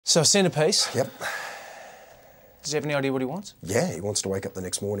So a centrepiece. Yep. Does he have any idea what he wants? Yeah, he wants to wake up the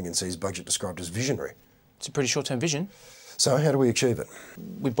next morning and see his budget described as visionary. It's a pretty short-term vision. So how do we achieve it?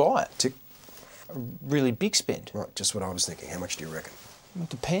 We buy it. Tick. A really big spend. Right, just what I was thinking. How much do you reckon? It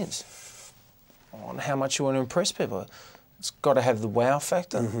depends on how much you want to impress people. It's got to have the wow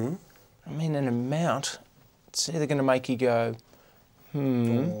factor. I mean, an amount, it's either going to make you go,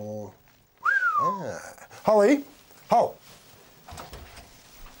 Holly? Hol,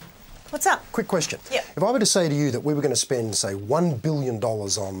 What's up? quick question. Yep. If I were to say to you that we were going to spend, say, $1 billion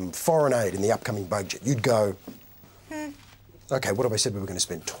on foreign aid in the upcoming budget, you'd go, OK, what if I said we were going to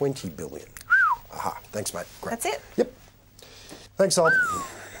spend $20 billion? Aha, thanks, mate. Great. That's it? Yep. Thanks, Hol.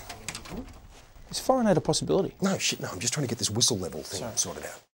 is foreign aid a possibility? No, shit, no, I'm just trying to get this whistle level thing sorted out.